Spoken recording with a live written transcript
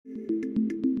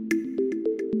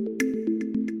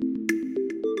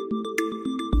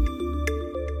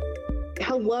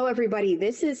Hello, everybody.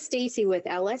 This is Stacy with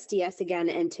LSDS again,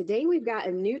 and today we've got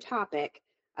a new topic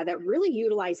that really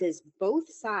utilizes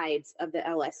both sides of the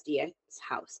LSDS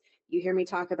house. You hear me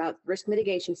talk about risk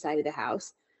mitigation side of the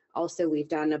house. Also, we've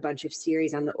done a bunch of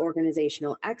series on the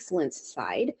organizational excellence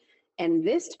side, and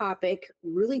this topic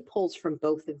really pulls from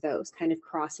both of those, kind of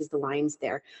crosses the lines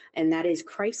there, and that is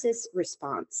crisis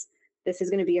response. This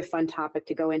is going to be a fun topic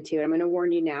to go into. I'm going to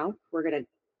warn you now, we're going to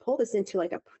pull this into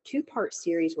like a two-part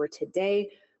series where today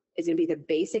is going to be the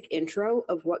basic intro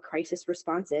of what crisis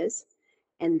response is.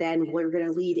 And then we're going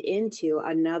to lead into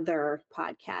another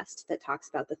podcast that talks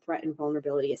about the threat and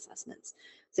vulnerability assessments.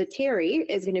 So Terry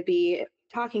is going to be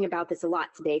talking about this a lot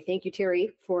today. Thank you,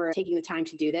 Terry, for taking the time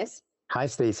to do this. Hi,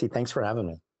 Stacy. Thanks for having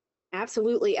me.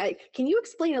 Absolutely. Can you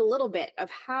explain a little bit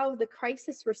of how the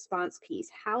crisis response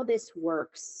piece, how this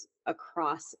works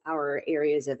across our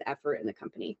areas of effort in the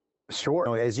company?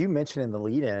 Sure. As you mentioned in the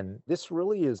lead-in, this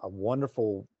really is a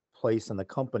wonderful place in the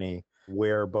company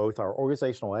where both our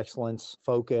organizational excellence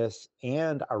focus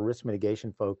and our risk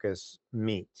mitigation focus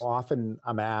meet. Often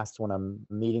I'm asked when I'm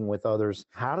meeting with others,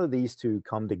 how do these two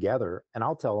come together? And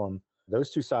I'll tell them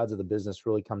those two sides of the business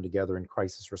really come together in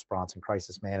crisis response and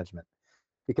crisis management.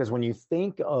 Because when you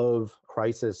think of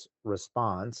crisis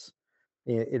response,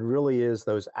 it really is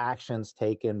those actions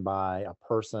taken by a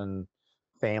person,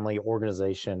 family,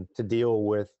 organization to deal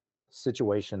with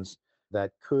situations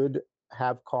that could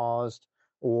have caused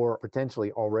or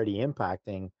potentially already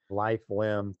impacting life,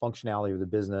 limb, functionality of the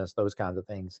business, those kinds of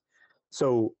things.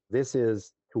 So this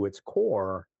is, to its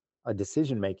core, a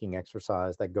decision-making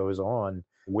exercise that goes on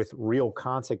with real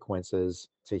consequences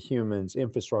to humans,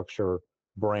 infrastructure,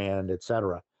 brand, et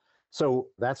cetera. So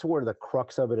that's where the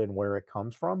crux of it and where it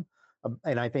comes from.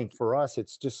 And I think for us,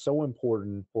 it's just so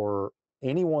important for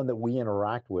anyone that we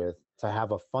interact with to have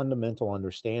a fundamental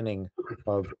understanding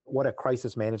of what a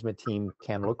crisis management team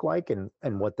can look like and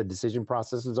what the decision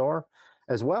processes are,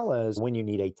 as well as when you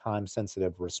need a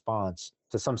time-sensitive response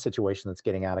to some situation that's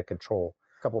getting out of control.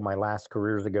 A couple of my last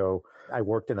careers ago, I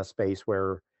worked in a space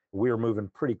where we were moving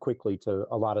pretty quickly to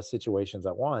a lot of situations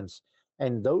at once.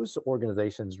 And those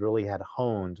organizations really had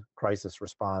honed crisis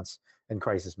response and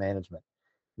crisis management.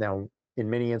 Now, in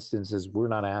many instances, we're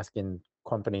not asking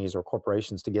companies or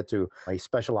corporations to get to a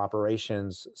special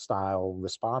operations style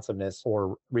responsiveness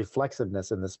or reflexiveness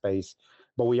in the space,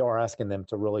 but we are asking them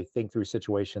to really think through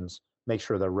situations, make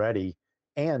sure they're ready,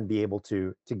 and be able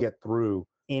to get through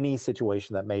any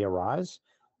situation that may arise.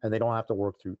 And they don't have to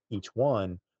work through each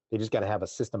one. They just got to have a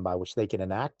system by which they can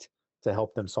enact to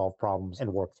help them solve problems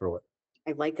and work through it.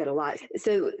 I like that a lot.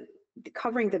 So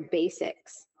covering the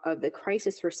basics of the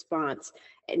crisis response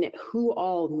and who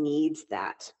all needs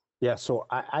that. Yeah, so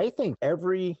I think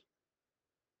every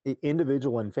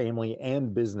individual and family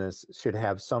and business should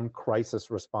have some crisis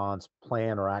response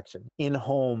plan or action. In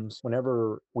homes,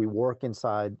 whenever we work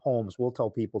inside homes, we'll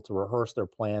tell people to rehearse their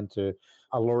plan to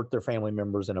alert their family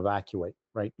members and evacuate,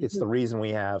 right? It's the reason we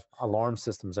have alarm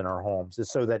systems in our homes, is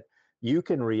so that you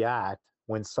can react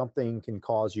when something can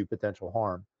cause you potential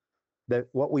harm. That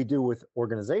what we do with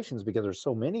organizations, because there's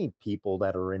so many people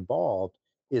that are involved,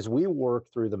 is we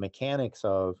work through the mechanics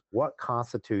of what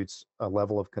constitutes a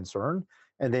level of concern,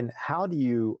 and then how do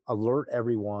you alert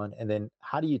everyone, and then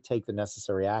how do you take the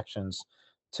necessary actions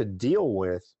to deal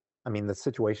with, I mean, the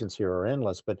situations here are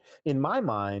endless, but in my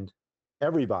mind,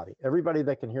 everybody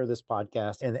that can hear this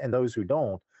podcast and those who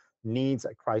don't needs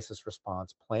a crisis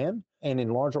response plan. And in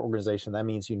larger organization, that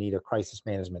means you need a crisis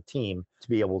management team to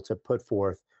be able to put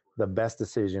forth the best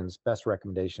decisions, best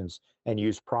recommendations, and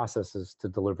use processes to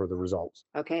deliver the results.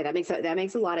 Okay, that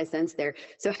makes a lot of sense there.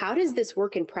 So how does this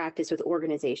work in practice with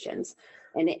organizations?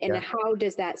 And how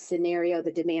does that scenario,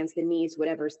 the demands, the needs,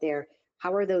 whatever's there,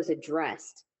 how are those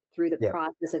addressed through the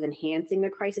process of enhancing the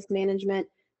crisis management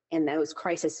and those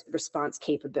crisis response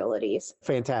capabilities?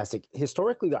 Fantastic.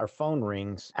 Historically, our phone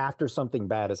rings after something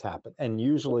bad has happened. And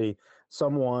usually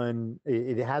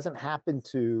it hasn't happened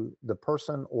to the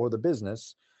person or the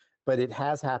business, but it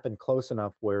has happened close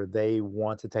enough where they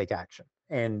want to take action.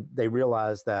 And they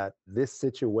realize that this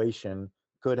situation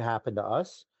could happen to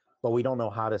us, but we don't know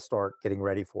how to start getting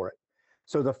ready for it.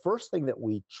 So the first thing that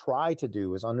we try to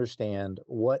do is understand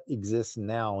what exists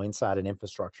now inside an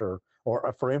infrastructure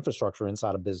or for infrastructure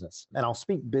inside a business. And I'll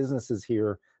speak businesses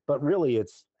here, but really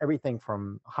it's everything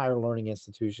from higher learning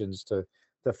institutions to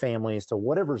families to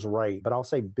whatever's right. But I'll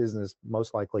say business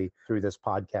most likely through this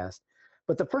podcast.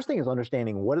 But the first thing is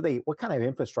understanding what kind of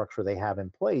infrastructure they have in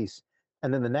place.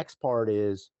 And then the next part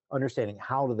is understanding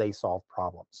how do they solve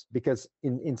problems. Because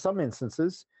in some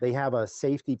instances, they have a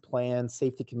safety plan,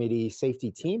 safety committee,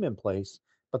 safety team in place,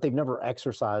 but they've never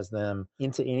exercised them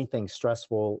into anything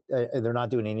stressful. They're not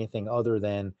doing anything other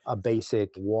than a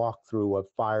basic walkthrough of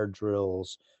fire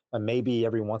drills, and maybe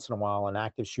every once in a while an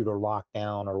active shooter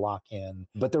lockdown or lock in,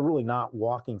 but they're really not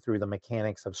walking through the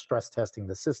mechanics of stress testing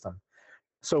the system.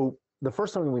 So the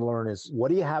first thing we learn is, what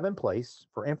do you have in place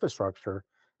for infrastructure?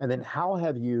 And then how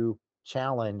have you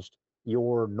challenged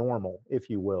your normal, if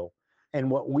you will? And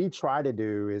what we try to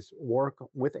do is work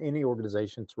with any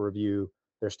organization to review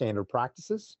their standard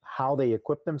practices, how they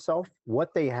equip themselves,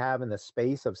 what they have in the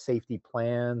space of safety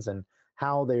plans, and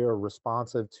how they are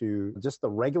responsive to just the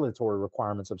regulatory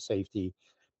requirements of safety.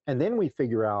 And then we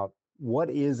figure out, what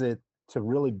is it to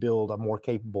really build a more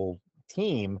capable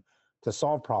team to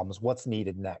solve problems, what's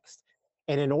needed next.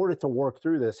 And in order to work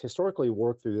through this, historically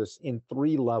work through this in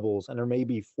 3 levels, and there may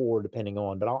be 4 depending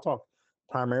on, but I'll talk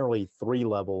primarily 3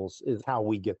 levels is how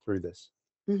we get through this.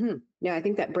 Yeah, I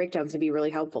think that breakdown's gonna be really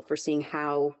helpful for seeing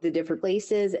how the different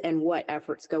places and what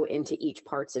efforts go into each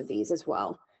parts of these as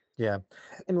well. Yeah.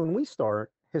 And when we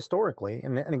start historically,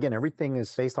 and again, everything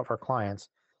is based off our clients,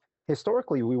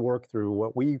 historically, we work through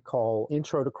what we call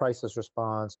intro to crisis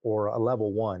response, or a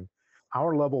level 1.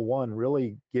 Our level 1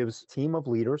 really gives a team of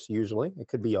leaders, usually, it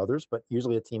could be others, but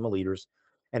usually a team of leaders,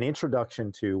 an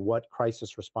introduction to what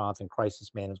crisis response and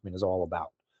crisis management is all about.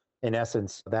 In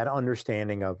essence, that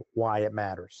understanding of why it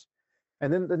matters.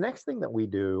 And then the next thing that we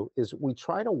do is we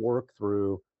try to work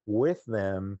through with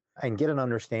them and get an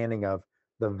understanding of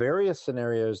the various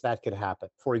scenarios that could happen.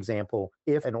 For example,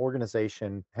 if an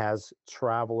organization has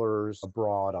travelers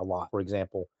abroad a lot, for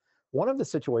example, one of the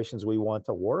situations we want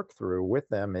to work through with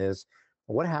them is,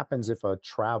 what happens if a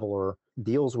traveler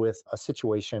deals with a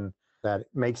situation that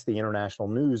makes the international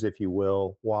news, if you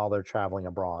will, while they're traveling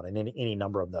abroad, and any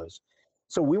number of those.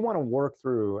 So we want to work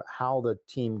through how the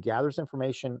team gathers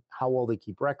information, how well they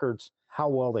keep records, how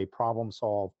well they problem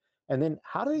solve, and then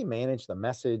how do they manage the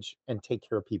message and take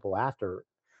care of people after.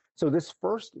 So this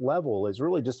first level is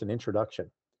really just an introduction.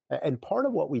 And part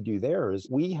of what we do there is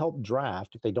we help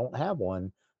draft, if they don't have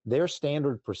one, their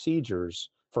standard procedures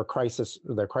for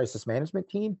their crisis management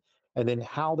team, and then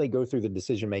how they go through the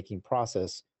decision-making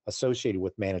process associated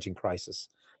with managing crisis.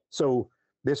 So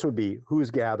this would be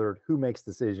who's gathered, who makes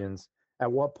decisions,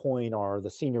 at what point are the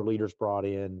senior leaders brought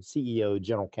in, CEO,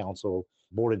 general counsel,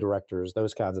 board of directors,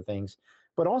 those kinds of things.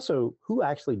 But also, who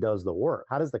actually does the work?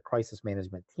 How does the crisis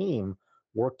management team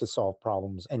work to solve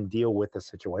problems and deal with the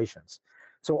situations?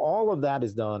 So all of that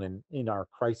is done in our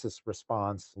crisis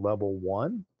response level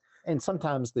 1. And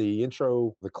sometimes the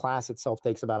intro, the class itself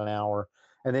takes about an hour.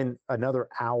 And then another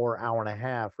hour, hour and a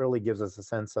half really gives us a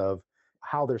sense of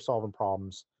how they're solving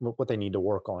problems, what they need to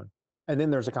work on. And then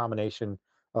there's a combination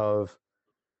of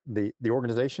the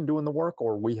organization doing the work,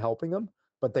 or we helping them,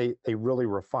 but they really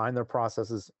refine their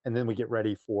processes, and then we get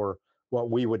ready for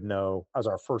what we would know as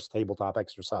our first tabletop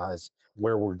exercise,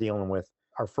 where we're dealing with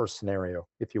our first scenario,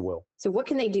 if you will. So what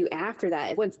can they do after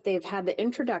that? Once they've had the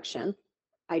introduction,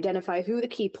 identify who the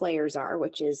key players are,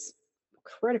 which is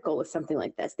critical with something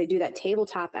like this. They do that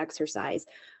tabletop exercise.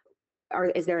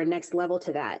 Is there a next level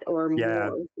to that, or Yeah.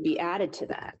 more to be added to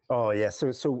that? Oh, yeah.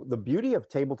 So the beauty of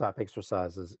tabletop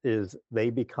exercises is they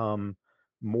become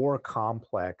more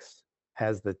complex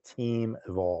as the team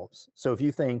evolves. So if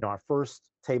you think our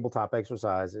first tabletop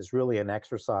exercise is really an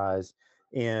exercise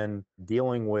in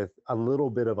dealing with a little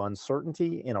bit of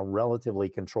uncertainty in a relatively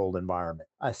controlled environment,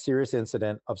 a serious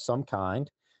incident of some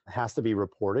kind has to be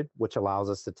reported, which allows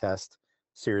us to test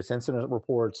serious incident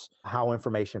reports, how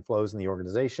information flows in the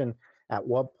organization, at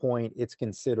what point it's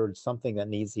considered something that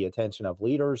needs the attention of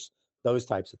leaders, those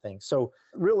types of things. So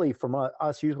really from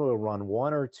us, usually we'll run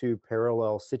 1 or 2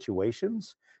 parallel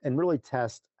situations and really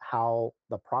test how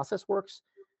the process works.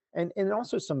 And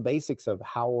also some basics of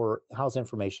how's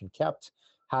information kept,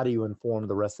 how do you inform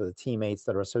the rest of the teammates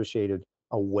that are associated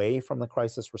away from the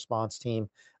crisis response team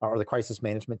or the crisis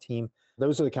management team.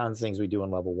 Those are the kinds of things we do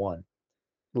in level 1.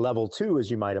 Level 2,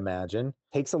 as you might imagine,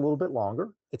 takes a little bit longer.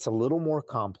 It's a little more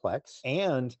complex,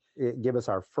 and it gives us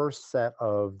our first set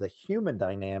of the human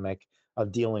dynamic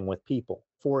of dealing with people.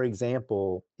 For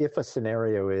example, if a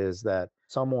scenario is that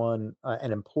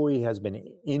an employee has been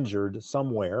injured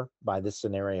somewhere by this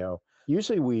scenario,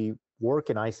 usually we work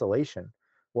in isolation.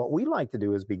 What we like to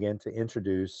do is begin to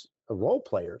introduce role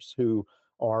players who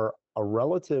are a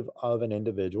relative of an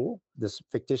individual, this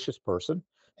fictitious person,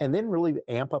 and then really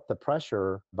amp up the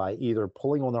pressure by either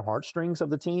pulling on the heartstrings of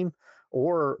the team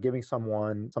or giving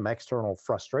someone some external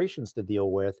frustrations to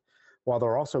deal with while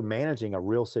they're also managing a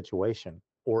real situation,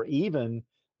 or even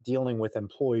dealing with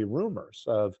employee rumors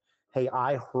of, hey,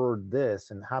 I heard this.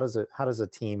 And how does a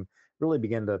team really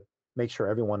begin to make sure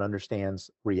everyone understands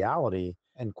reality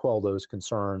and quell those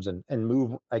concerns and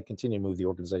move, I continue to move the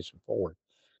organization forward.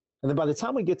 And then by the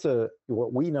time we get to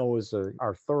what we know is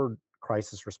our third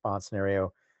crisis response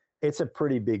scenario, it's a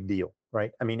pretty big deal,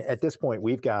 right? I mean, at this point,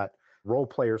 we've got role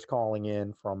players calling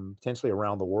in from potentially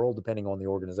around the world, depending on the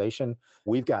organization.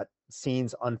 We've got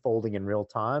scenes unfolding in real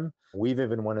time. We've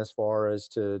even went as far as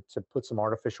to put some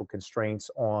artificial constraints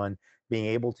on being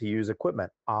able to use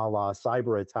equipment, a la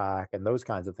cyber attack and those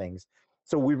kinds of things.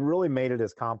 So we've really made it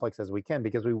as complex as we can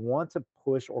because we want to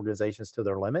push organizations to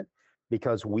their limit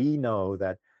because we know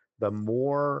that the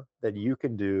more that you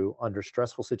can do under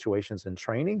stressful situations and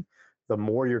training, the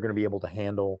more you're going to be able to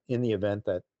handle in the event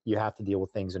that you have to deal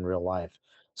with things in real life.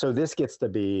 So this gets to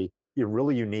be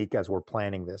really unique as we're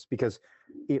planning this because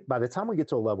by the time we get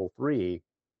to a level 3,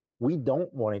 we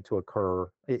don't want it to occur,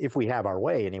 if we have our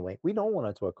way anyway, we don't want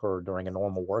it to occur during a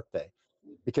normal workday.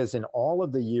 Because in all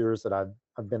of the years that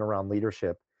I've been around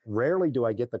leadership, rarely do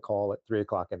I get the call at 3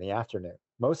 o'clock in the afternoon.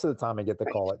 Most of the time I get the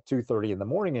call at 2:30 in the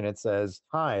morning and it says,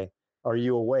 "Hi, are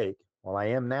you awake?" Well, I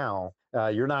am now.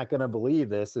 You're not going to believe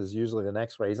this is usually the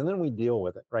next phrase. And then we deal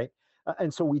with it, right?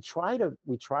 And so we try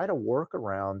to work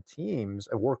around teams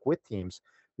and work with teams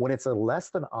when it's a less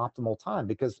than optimal time,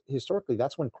 because historically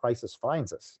that's when crisis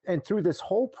finds us. And through this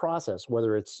whole process,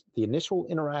 whether it's the initial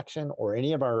interaction or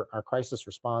any of our crisis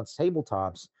response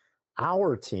tabletops,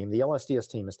 our team, the LSDS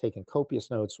team, has taken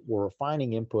copious notes. We're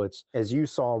refining inputs. As you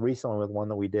saw recently with one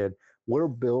that we did, we're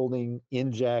building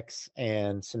injects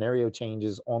and scenario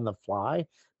changes on the fly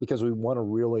because we want to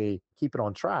really keep it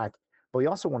on track, but we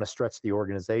also want to stretch the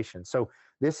organization. So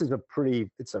this is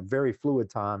it's a very fluid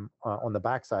time on the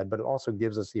backside, but it also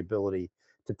gives us the ability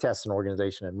to test an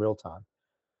organization in real time.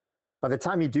 By the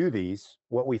time you do these,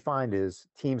 what we find is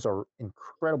teams are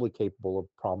incredibly capable of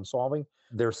problem solving.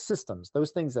 Their systems,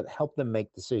 those things that help them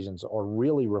make decisions, are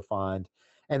really refined.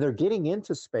 And they're getting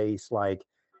into space like,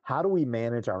 how do we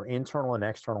manage our internal and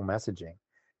external messaging?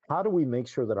 How do we make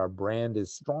sure that our brand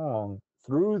is strong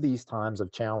through these times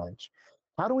of challenge?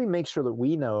 How do we make sure that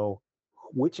we know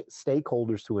which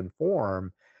stakeholders to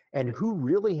inform and who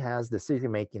really has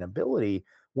decision-making ability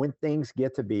when things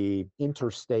get to be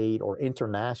interstate or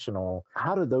international?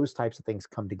 How do those types of things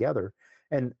come together?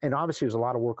 And obviously there's a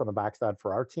lot of work on the backside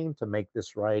for our team to make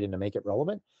this right and to make it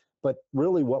relevant. But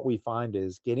really what we find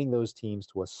is getting those teams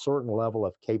to a certain level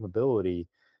of capability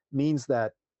means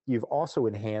that you've also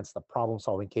enhanced the problem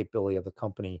solving capability of the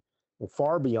company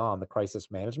far beyond the crisis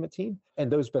management team.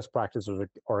 And those best practices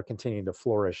are continuing to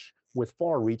flourish with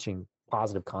far reaching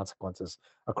positive consequences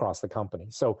across the company.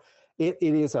 So it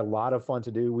is a lot of fun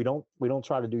to do. We don't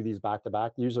try to do these back to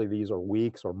back. Usually these are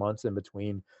weeks or months in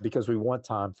between because we want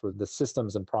time for the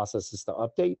systems and processes to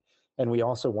update. And we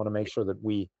also want to make sure that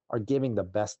we are giving the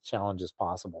best challenges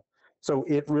possible. So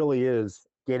it really is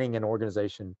getting an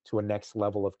organization to a next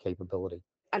level of capability.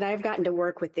 And I've gotten to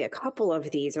work with a couple of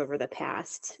these over the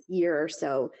past year or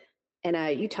so.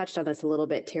 And you touched on this a little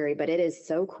bit, Terry, but it is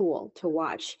so cool to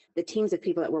watch the teams of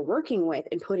people that we're working with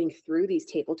and putting through these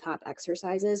tabletop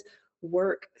exercises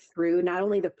work through not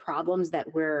only the problems that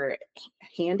we're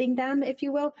handing them, if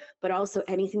you will, but also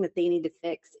anything that they need to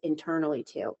fix internally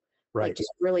too. Right. Like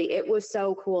just really, it was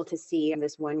so cool to see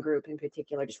this one group in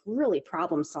particular just really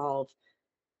problem solve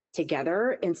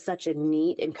together in such a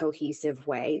neat and cohesive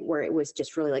way, where it was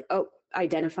just really like, oh,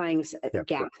 identifying a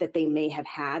gap that they may have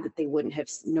had that they wouldn't have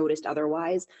noticed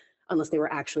otherwise unless they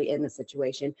were actually in the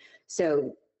situation.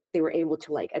 So they were able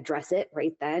to like address it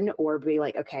right then, or be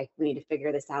like, okay, we need to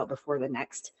figure this out before the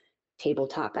next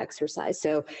tabletop exercise.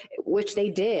 So which they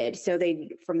did. So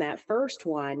they, from that first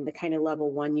one, the kind of level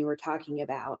 1 you were talking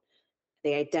about,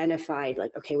 they identified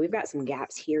like, okay, we've got some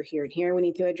gaps here, here, and here we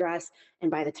need to address. And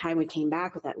by the time we came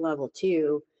back with that level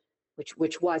 2,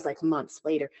 which was like months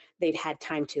later, they'd had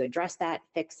time to address that,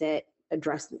 fix it,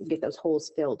 get those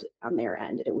holes filled on their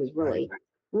end. It was really,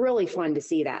 really fun to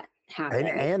see that happen.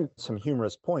 And some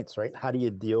humorous points, right? How do you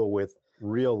deal with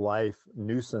real life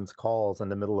nuisance calls in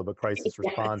the middle of a crisis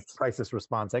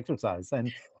response exercise,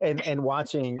 and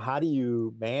watching how do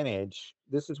you manage?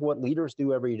 This is what leaders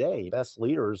do every day. Best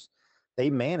leaders, they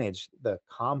manage the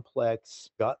complex,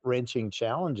 gut-wrenching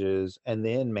challenges and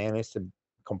then manage to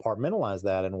compartmentalize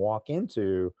that and walk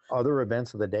into other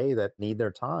events of the day that need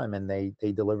their time, and they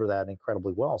deliver that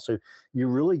incredibly well. So you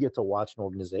really get to watch an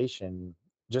organization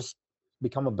just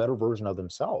become a better version of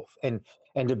themselves, and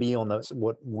to be on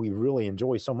what we really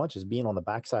enjoy so much is being on the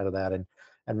backside of that,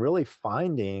 and really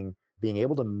being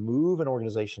able to move an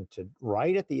organization to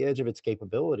right at the edge of its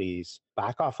capabilities,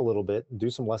 back off a little bit, and do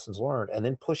some lessons learned, and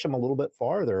then push them a little bit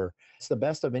farther. It's the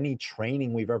best of any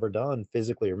training we've ever done,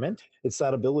 physically or mentally. It's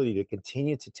that ability to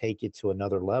continue to take it to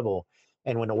another level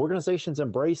And when organizations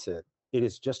embrace it, it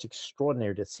is just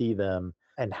extraordinary to see them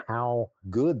and how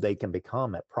good they can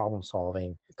become at problem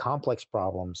solving complex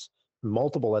problems,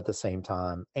 multiple at the same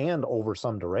time and over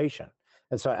some duration.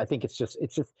 And so I think it's just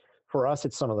for us,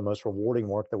 it's some of the most rewarding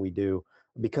work that we do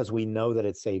because we know that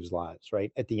it saves lives,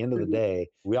 right? At the end of the Mhm. day,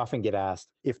 we often get asked,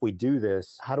 if we do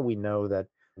this, how do we know that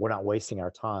we're not wasting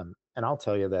our time? And I'll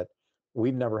tell you that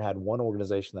we've never had one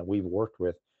organization that we've worked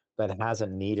with that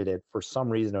hasn't needed it for some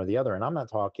reason or the other. And I'm not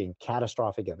talking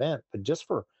catastrophic event, but just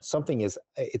for something is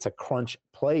it's a crunch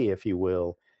play, if you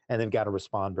will, and they've got to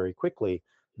respond very quickly.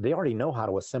 They already know how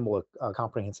to assemble a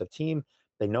comprehensive team.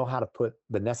 They know how to put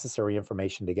the necessary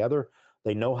information together.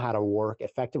 They know how to work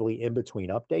effectively in between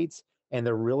updates. And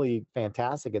they're really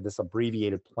fantastic at this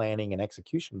abbreviated planning and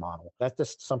execution model. That's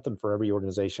just something for every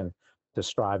organization to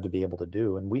strive to be able to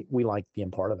do. And we like being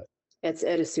part of it. It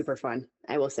is super fun.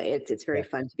 I will say it's very Yeah.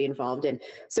 fun to be involved in.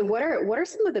 So what are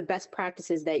some of the best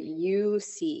practices that you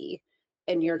see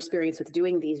in your experience with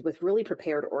doing these with really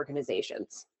prepared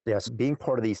organizations? Yes, being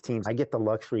part of these teams, I get the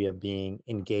luxury of being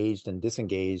engaged and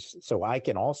disengaged, so I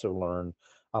can also learn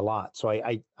a lot. So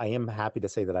I am happy to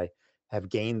say that I have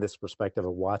gained this perspective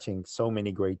of watching so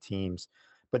many great teams.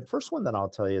 But first one that I'll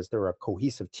tell you is they're a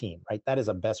cohesive team, right? That is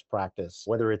a best practice,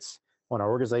 whether it's on our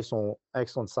organizational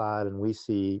excellence side and we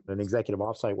see an executive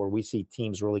offsite where we see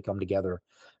teams really come together.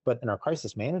 But in our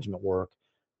crisis management work,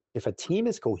 if a team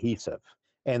is cohesive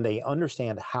and they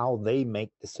understand how they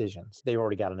make decisions, they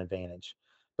already got an advantage.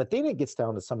 But then it gets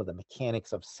down to some of the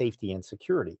mechanics of safety and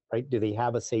security, right? Do they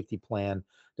have a safety plan?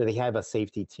 Do they have a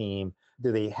safety team?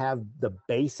 Do they have the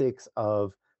basics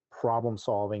of problem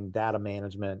solving, data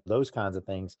management, those kinds of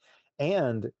things?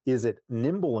 And is it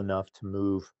nimble enough to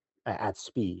move at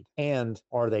speed? And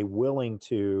are they willing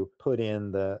to put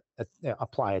in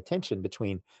apply attention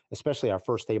between, especially our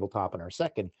first tabletop and our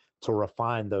second, to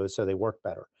refine those so they work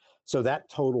better? So that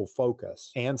total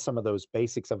focus and some of those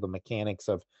basics of the mechanics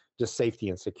of just safety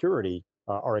and security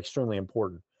are extremely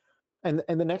important. And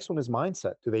the next one is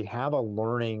mindset. Do they have a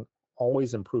learning,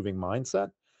 always improving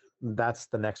mindset? That's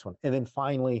the next one. And then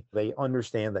finally, they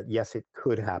understand that yes, it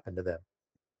could happen to them,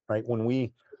 right?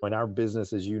 When our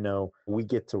business, as you know, we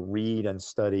get to read and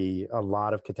study a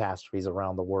lot of catastrophes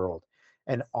around the world.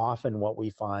 And often what we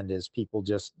find is people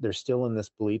they're still in this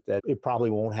belief that it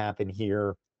probably won't happen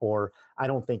here, or I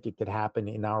don't think it could happen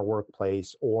in our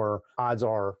workplace, or odds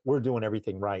are we're doing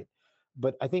everything right.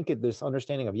 But I think this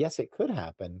understanding of, yes, it could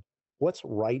happen. What's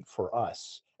right for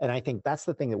us? And I think that's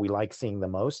the thing that we like seeing the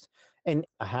most. And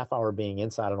a half hour being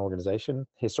inside an organization,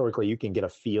 historically, you can get a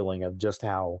feeling of just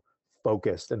how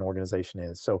focused an organization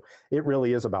is. So it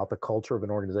really is about the culture of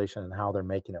an organization and how they're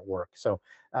making it work. So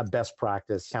best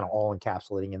practice, kind of all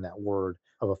encapsulating in that word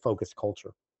of a focused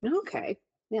culture. Okay.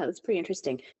 Yeah, that's pretty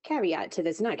interesting. Caveat to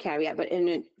this, not caveat, but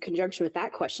in conjunction with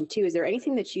that question too, is there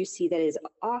anything that you see that is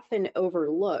often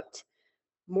overlooked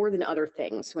more than other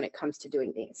things when it comes to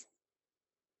doing these?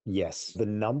 Yes, the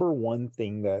number one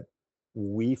thing that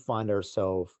we find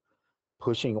ourselves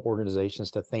pushing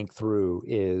organizations to think through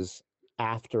is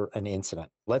after an incident.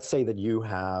 Let's say that you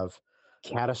have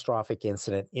catastrophic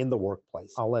incident in the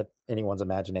workplace. I'll let anyone's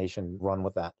imagination run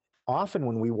with that. Often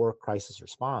when we work crisis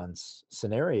response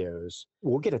scenarios,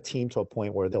 we'll get a team to a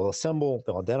point where they'll assemble,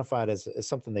 they'll identify it as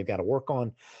something they've got to work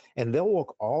on, and they'll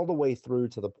work all the way through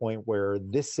to the point where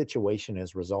this situation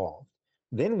is resolved.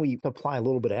 Then we apply a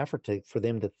little bit of effort for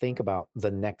them to think about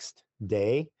the next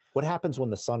day. What happens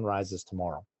when the sun rises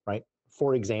tomorrow, right?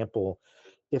 For example,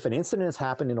 if an incident has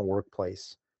happened in a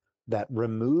workplace that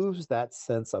removes that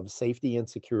sense of safety and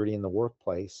security in the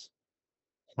workplace,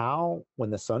 how, when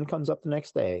the sun comes up the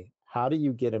next day, how do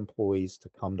you get employees to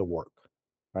come to work,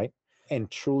 right? And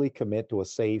truly commit to a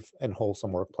safe and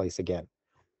wholesome workplace again?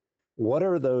 What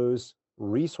are those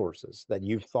resources that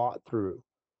you've thought through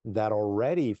that are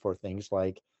ready for things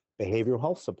like behavioral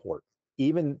health support,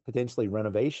 even potentially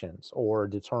renovations, or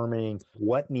determining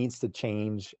what needs to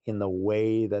change in the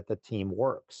way that the team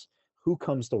works? Who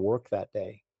comes to work that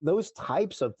day? Those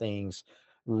types of things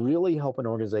really help an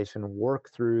organization work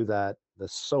through the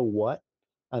so what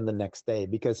on the next day,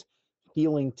 because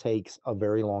healing takes a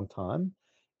very long time.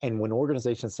 And when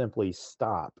organizations simply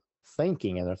stop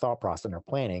thinking in their thought process and their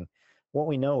planning, what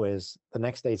we know is the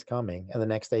next day's coming, and the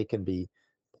next day can be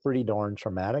pretty darn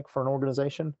traumatic for an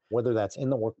organization, whether that's in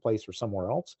the workplace or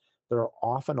somewhere else. There are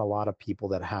often a lot of people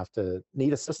that have to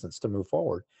need assistance to move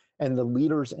forward. And the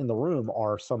leaders in the room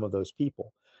are some of those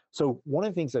people. So one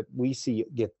of the things that we see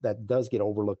that does get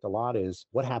overlooked a lot is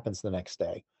what happens the next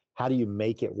day? How do you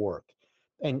make it work?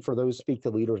 And for those speak to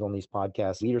leaders on these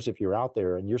podcasts, leaders, if you're out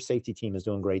there and your safety team is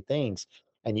doing great things,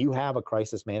 and you have a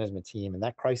crisis management team, and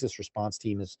that crisis response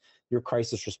team is your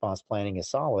crisis response planning is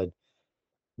solid,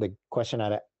 the question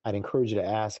I'd encourage you to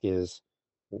ask is,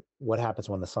 what happens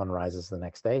when the sun rises the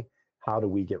next day? How do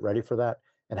we get ready for that?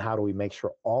 And how do we make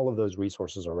sure all of those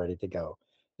resources are ready to go?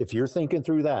 If you're thinking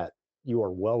through that, you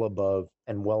are well above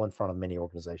and well in front of many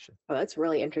organizations. Oh, that's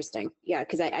really interesting. Yeah,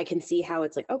 because I can see how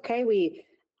it's like, okay, we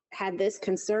had this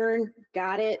concern,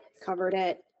 got it, covered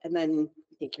it, and then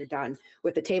I think you're done.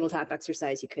 With the tabletop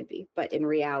exercise, you could be, but in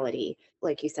reality,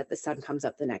 like you said, the sun comes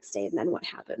up the next day, and then what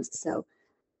happens? So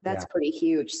that's Yeah. pretty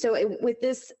huge. So with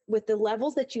the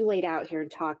levels that you laid out here and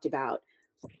talked about,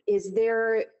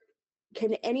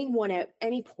 can anyone at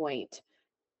any point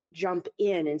jump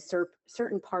in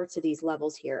certain parts of these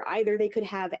levels here? Either they could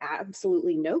have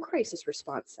absolutely no crisis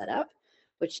response set up,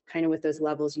 which kind of with those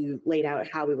levels you laid out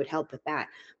how we would help with that.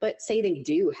 But say they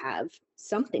do have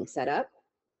something set up,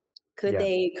 could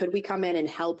we come in and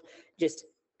help just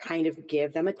kind of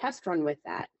give them a test run with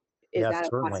that? Is Yes, that a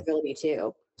certainly. possibility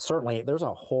too? Certainly, there's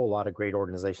a whole lot of great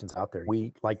organizations out there.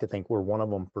 We like to think we're one of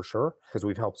them for sure because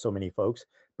we've helped so many folks.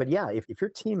 But yeah, if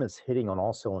your team is hitting on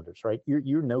all cylinders, right,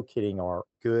 you're no kidding are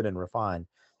good and refined,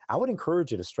 I would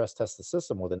encourage you to stress test the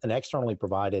system with an externally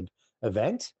provided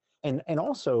event. And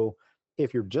also,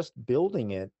 if you're just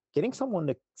building it, getting someone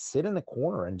to sit in the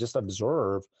corner and just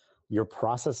observe your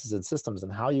processes and systems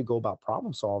and how you go about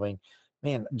problem solving,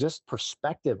 man, just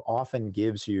perspective often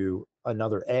gives you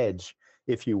another edge,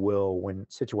 if you will, when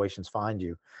situations find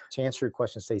you. To answer your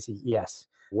question, Stacy, yes.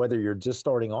 Whether you're just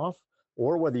starting off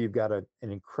or whether you've got an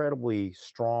incredibly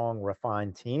strong,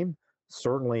 refined team,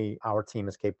 certainly our team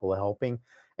is capable of helping.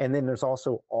 And then there's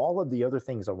also all of the other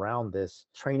things around this,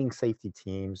 training safety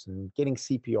teams and getting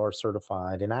CPR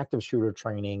certified and active shooter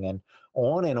training and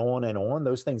on and on and on.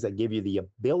 Those things that give you the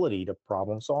ability to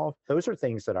problem solve. Those are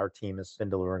things that our team has been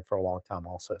delivering for a long time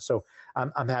also. So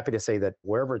I'm happy to say that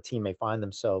wherever a team may find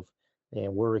themselves,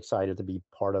 and we're excited to be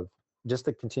part of just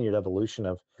the continued evolution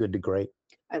of good to great.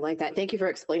 I like that. Thank you for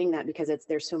explaining that, because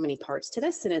there's so many parts to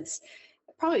this, and it's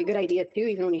probably a good idea too,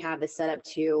 even when you have this set up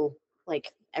to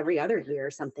like every other year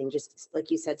or something, just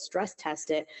like you said, stress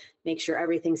test it, make sure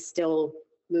everything's still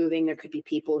moving. There could be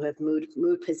people who have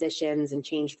moved positions and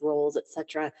changed roles,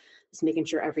 etc. Just making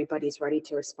sure everybody's ready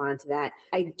to respond to that.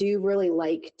 I do really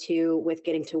like to, with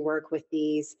getting to work with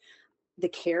these, the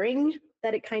caring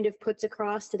that it kind of puts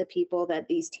across to the people that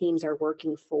these teams are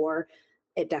working for.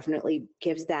 It definitely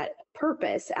gives that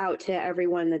purpose out to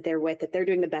everyone that they're with, that they're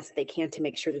doing the best they can to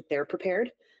make sure that they're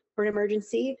prepared for an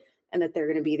emergency and that they're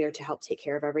going to be there to help take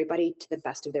care of everybody to the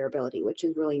best of their ability, which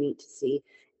is really neat to see.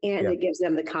 And it gives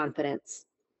them the confidence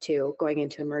too, going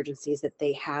into emergencies, that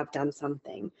they have done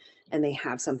something and they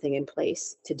have something in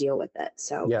place to deal with it.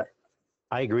 So yeah,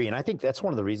 I agree. And I think that's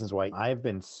one of the reasons why I've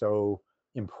been so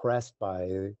impressed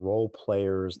by role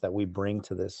players that we bring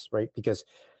to this, right? Because,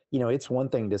 it's one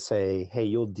thing to say, hey,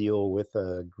 you'll deal with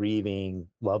a grieving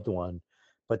loved one,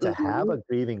 but to have a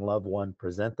grieving loved one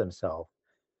present themselves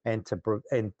and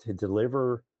to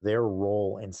deliver their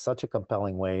role in such a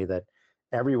compelling way that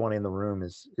everyone in the room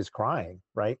is crying,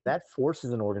 right? That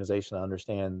forces an organization to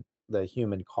understand the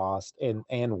human cost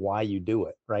and why you do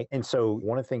it, right? And so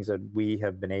one of the things that we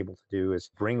have been able to do is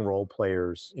bring role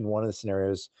players. In one of the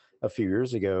scenarios a few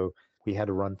years ago, we had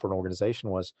to run for an organization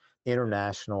was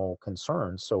international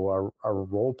concerns. So our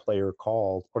role player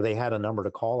called, or they had a number to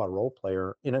call our role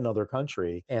player in another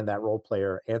country, and that role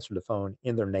player answered the phone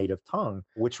in their native tongue,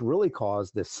 which really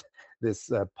caused this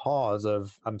pause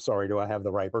of, I'm sorry, do I have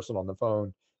the right person on the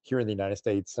phone here in the United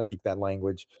States speak that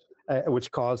language?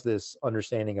 Which caused this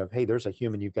understanding of, hey, there's a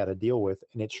human you've got to deal with,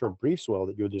 and it sure briefs well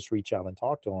that you'll just reach out and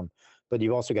talk to them, but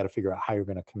you've also got to figure out how you're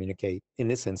going to communicate in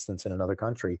this instance in another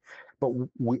country. But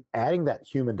adding that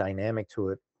human dynamic to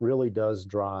it really does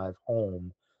drive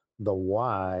home the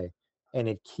why, and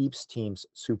it keeps teams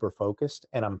super focused.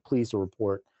 And I'm pleased to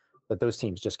report that those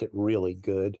teams just get really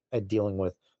good at dealing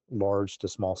with large to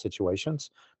small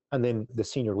situations. And then the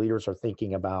senior leaders are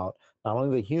thinking about not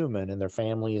only the human and their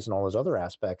families and all those other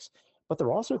aspects, but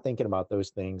they're also thinking about those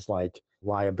things like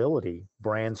liability,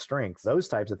 brand strength, those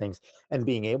types of things, and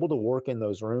being able to work in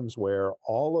those rooms where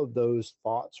all of those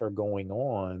thoughts are going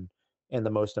on. And the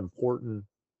most important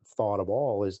thought of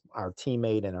all is our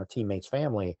teammate and our teammate's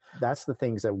family. That's the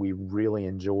things that we really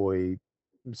enjoy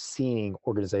seeing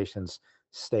organizations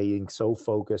staying so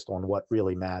focused on what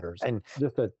really matters, and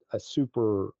just a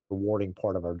super rewarding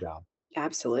part of our job.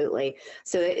 absolutely.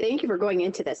 So thank you for going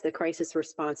into this, the crisis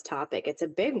response topic. It's a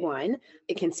big one.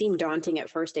 It can seem daunting at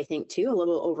first, I think, too, a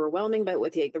little overwhelming, but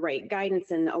with the right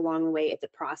guidance and along the way, it's a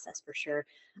process for sure.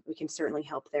 We can certainly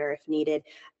help there if needed.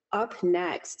 Up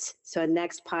next, so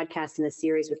next podcast in the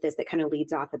series with this that kind of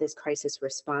leads off of this crisis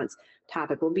response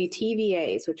topic will be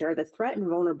TVAs, which are the threat and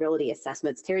vulnerability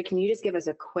assessments. Terry, can you just give us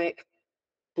a quick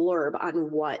blurb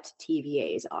on what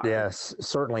TVAs are? Yes,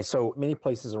 certainly. So many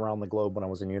places around the globe, when I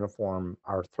was in uniform,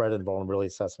 our threat and vulnerability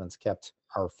assessments kept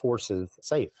our forces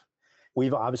safe.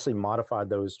 We've obviously modified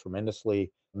those tremendously,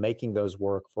 making those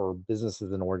work for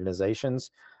businesses and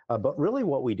organizations. But really,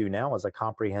 what we do now is a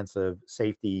comprehensive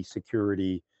safety,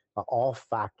 security, all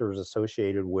factors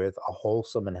associated with a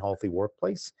wholesome and healthy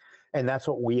workplace. And that's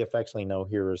what we affectionately know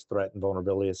here as threat and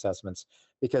vulnerability assessments.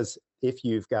 Because if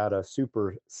you've got a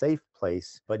super safe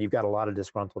place, but you've got a lot of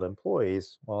disgruntled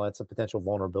employees, well, that's a potential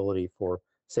vulnerability for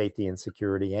safety and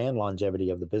security and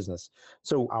longevity of the business.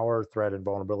 So our threat and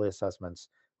vulnerability assessments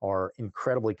are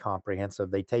incredibly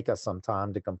comprehensive. They take us some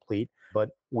time to complete, but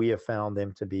we have found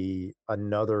them to be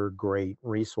another great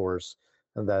resource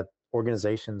that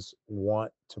organizations want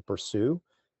to pursue,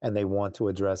 and they want to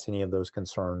address any of those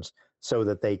concerns so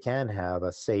that they can have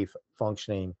a safe,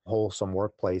 functioning, wholesome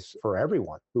workplace for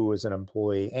everyone who is an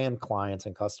employee and clients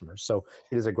and customers. So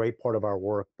it is a great part of our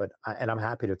work, and I'm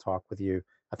happy to talk with you.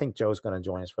 I think Joe's going to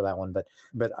join us for that one, but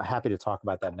happy to talk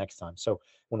about that next time. So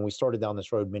when we started down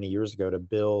this road many years ago to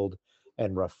build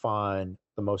and refine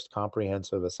the most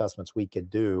comprehensive assessments we could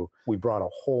do, we brought a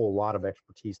whole lot of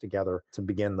expertise together to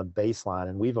begin the baseline,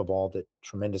 and we've evolved it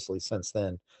tremendously since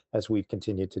then as we've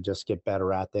continued to just get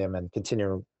better at them and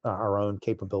continue our own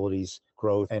capabilities,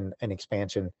 growth, and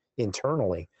expansion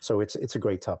internally. So it's a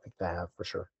great topic to have for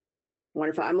sure.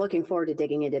 Wonderful. I'm looking forward to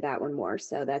digging into that one more.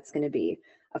 So that's going to be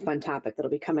a fun topic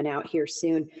that'll be coming out here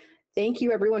soon. Thank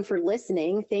you, everyone, for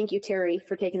listening. Thank you, Terry,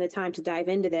 for taking the time to dive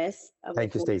into this.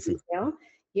 Thank you, Stacy.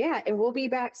 Yeah, and we'll be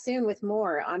back soon with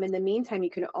more. In the meantime, you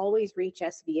can always reach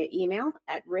us via email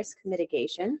at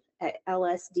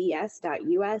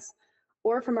riskmitigation@lsds.us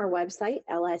or from our website,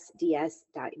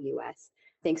 lsds.us.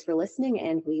 Thanks for listening,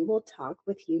 and we will talk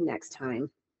with you next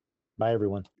time. Bye,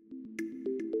 everyone.